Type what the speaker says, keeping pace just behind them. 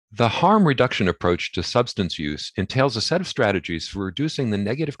The harm reduction approach to substance use entails a set of strategies for reducing the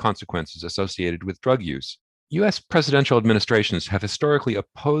negative consequences associated with drug use. U.S. presidential administrations have historically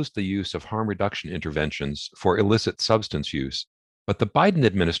opposed the use of harm reduction interventions for illicit substance use, but the Biden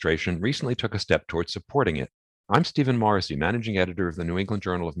administration recently took a step towards supporting it. I'm Stephen Morrissey, managing editor of the New England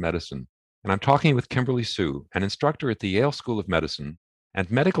Journal of Medicine, and I'm talking with Kimberly Sue, an instructor at the Yale School of Medicine and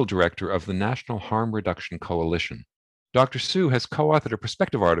medical director of the National Harm Reduction Coalition. Dr. Sue has co-authored a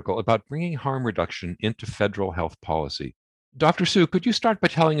perspective article about bringing harm reduction into federal health policy. Dr. Sue, could you start by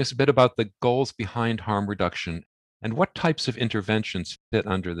telling us a bit about the goals behind harm reduction and what types of interventions fit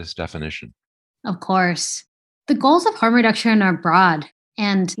under this definition? Of course. The goals of harm reduction are broad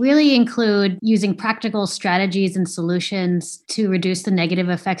and really include using practical strategies and solutions to reduce the negative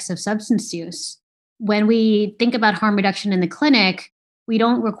effects of substance use. When we think about harm reduction in the clinic, we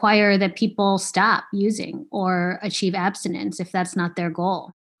don't require that people stop using or achieve abstinence if that's not their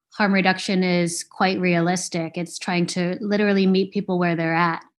goal. Harm reduction is quite realistic. It's trying to literally meet people where they're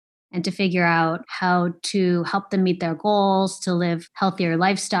at and to figure out how to help them meet their goals, to live healthier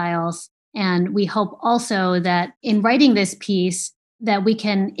lifestyles. And we hope also that in writing this piece, that we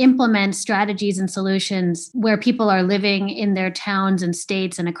can implement strategies and solutions where people are living in their towns and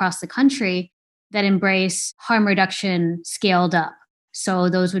states and across the country that embrace harm reduction scaled up. So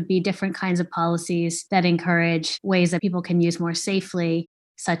those would be different kinds of policies that encourage ways that people can use more safely,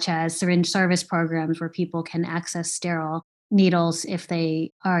 such as syringe service programs where people can access sterile needles if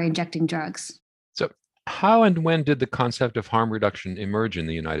they are injecting drugs. So, how and when did the concept of harm reduction emerge in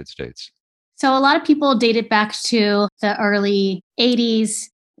the United States? So a lot of people date it back to the early 80s.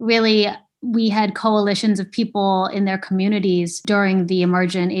 Really, we had coalitions of people in their communities during the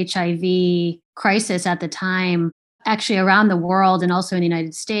emergent HIV crisis at the time, actually around the world and also in the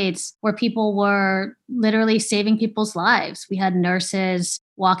United States, where people were literally saving people's lives. We had nurses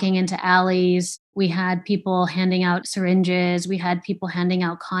walking into alleys. We had people handing out syringes. We had people handing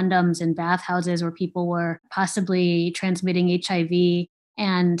out condoms in bathhouses where people were possibly transmitting HIV.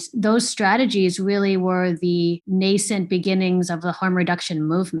 And those strategies really were the nascent beginnings of the harm reduction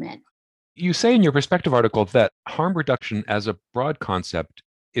movement. You say in your perspective article that harm reduction as a broad concept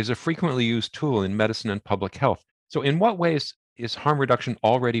is a frequently used tool in medicine and public health. So, in what ways is harm reduction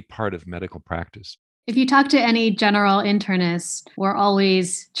already part of medical practice? If you talk to any general internist, we're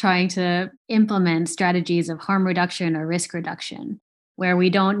always trying to implement strategies of harm reduction or risk reduction, where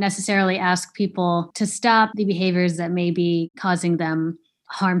we don't necessarily ask people to stop the behaviors that may be causing them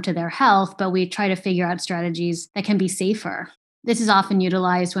harm to their health, but we try to figure out strategies that can be safer. This is often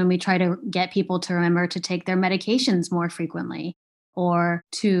utilized when we try to get people to remember to take their medications more frequently or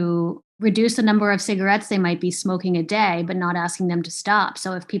to reduce the number of cigarettes they might be smoking a day, but not asking them to stop.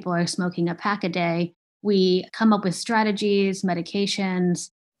 So if people are smoking a pack a day, we come up with strategies,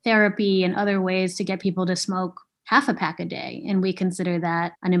 medications, therapy, and other ways to get people to smoke half a pack a day. And we consider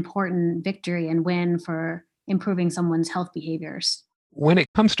that an important victory and win for improving someone's health behaviors. When it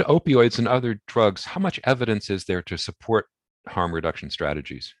comes to opioids and other drugs, how much evidence is there to support harm reduction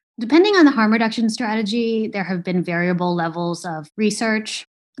strategies? Depending on the harm reduction strategy, there have been variable levels of research.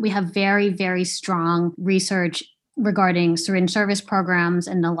 We have very, very strong research regarding syringe service programs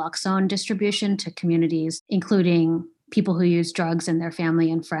and naloxone distribution to communities, including people who use drugs and their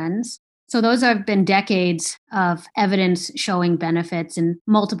family and friends. So those have been decades of evidence showing benefits in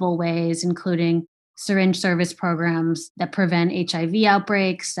multiple ways, including syringe service programs that prevent HIV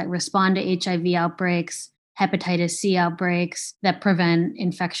outbreaks, that respond to HIV outbreaks, hepatitis C outbreaks, that prevent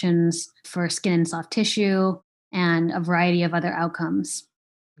infections for skin and soft tissue, and a variety of other outcomes.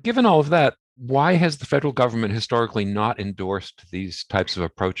 Given all of that, why has the federal government historically not endorsed these types of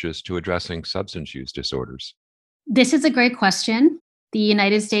approaches to addressing substance use disorders? This is a great question. The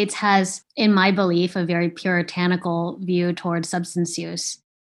United States has, in my belief, a very puritanical view towards substance use.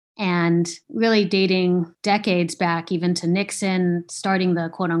 And really dating decades back, even to Nixon, starting the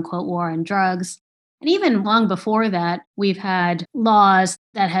quote unquote war on drugs. And even long before that, we've had laws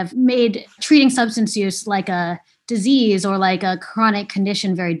that have made treating substance use like a disease or like a chronic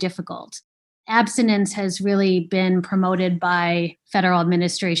condition very difficult. Abstinence has really been promoted by federal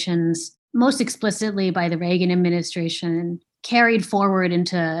administrations, most explicitly by the Reagan administration, carried forward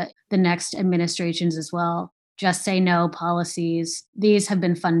into the next administrations as well. Just Say No policies. These have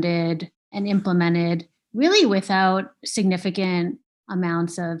been funded and implemented really without significant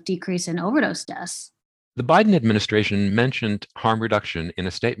amounts of decrease in overdose deaths. The Biden administration mentioned harm reduction in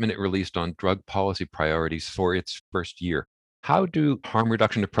a statement it released on drug policy priorities for its first year. How do harm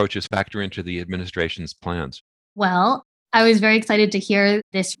reduction approaches factor into the administration's plans? Well, I was very excited to hear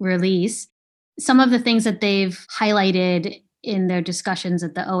this release. Some of the things that they've highlighted in their discussions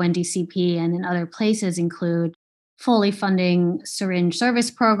at the ONDCP and in other places include fully funding syringe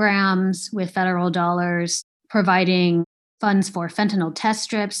service programs with federal dollars, providing funds for fentanyl test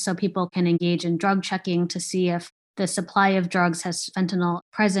strips so people can engage in drug checking to see if the supply of drugs has fentanyl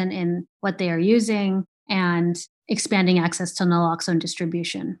present in what they are using, and expanding access to naloxone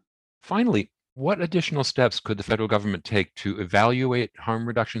distribution. Finally, what additional steps could the federal government take to evaluate harm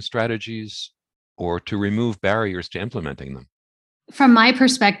reduction strategies or to remove barriers to implementing them? From my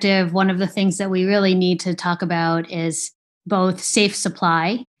perspective, one of the things that we really need to talk about is both safe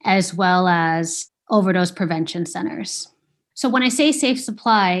supply as well as overdose prevention centers. So when I say safe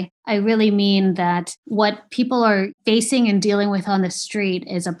supply, I really mean that what people are facing and dealing with on the street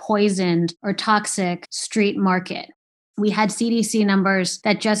is a poisoned or toxic street market. We had CDC numbers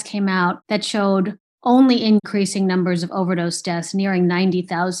that just came out that showed only increasing numbers of overdose deaths nearing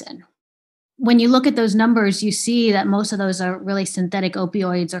 90,000. When you look at those numbers, you see that most of those are really synthetic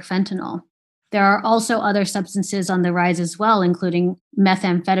opioids or fentanyl. There are also other substances on the rise as well, including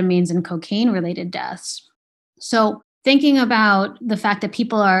methamphetamines and cocaine-related deaths. So thinking about the fact that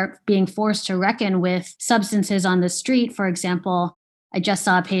people are being forced to reckon with substances on the street, for example, I just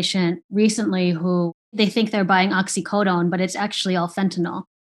saw a patient recently who they think they're buying oxycodone, but it's actually all fentanyl.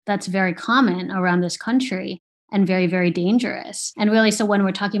 That's very common around this country and very, very dangerous. And really, so when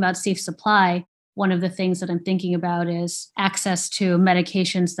we're talking about safe supply, one of the things that I'm thinking about is access to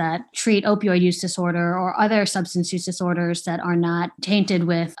medications that treat opioid use disorder or other substance use disorders that are not tainted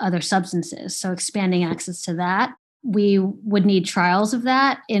with other substances. So expanding access to that. We would need trials of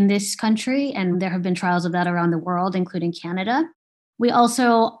that in this country, and there have been trials of that around the world, including Canada. We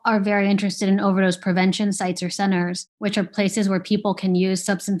also are very interested in overdose prevention sites or centers, which are places where people can use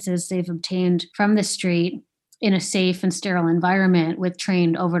substances they've obtained from the street in a safe and sterile environment with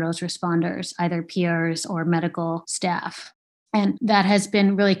trained overdose responders, either peers or medical staff. And that has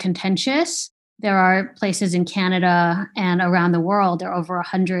been really contentious. There are places in Canada and around the world, there are over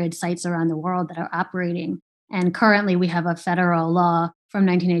 100 sites around the world that are operating. And currently we have a federal law from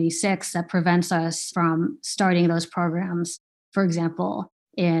 1986 that prevents us from starting those programs. For example,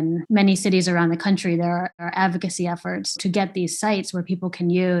 in many cities around the country, there are advocacy efforts to get these sites where people can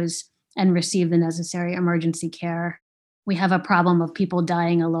use and receive the necessary emergency care. We have a problem of people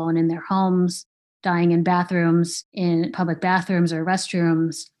dying alone in their homes, dying in bathrooms, in public bathrooms or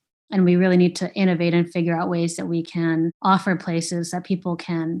restrooms. And we really need to innovate and figure out ways that we can offer places that people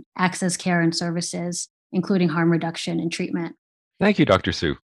can access care and services, including harm reduction and treatment. Thank you, Dr. Su.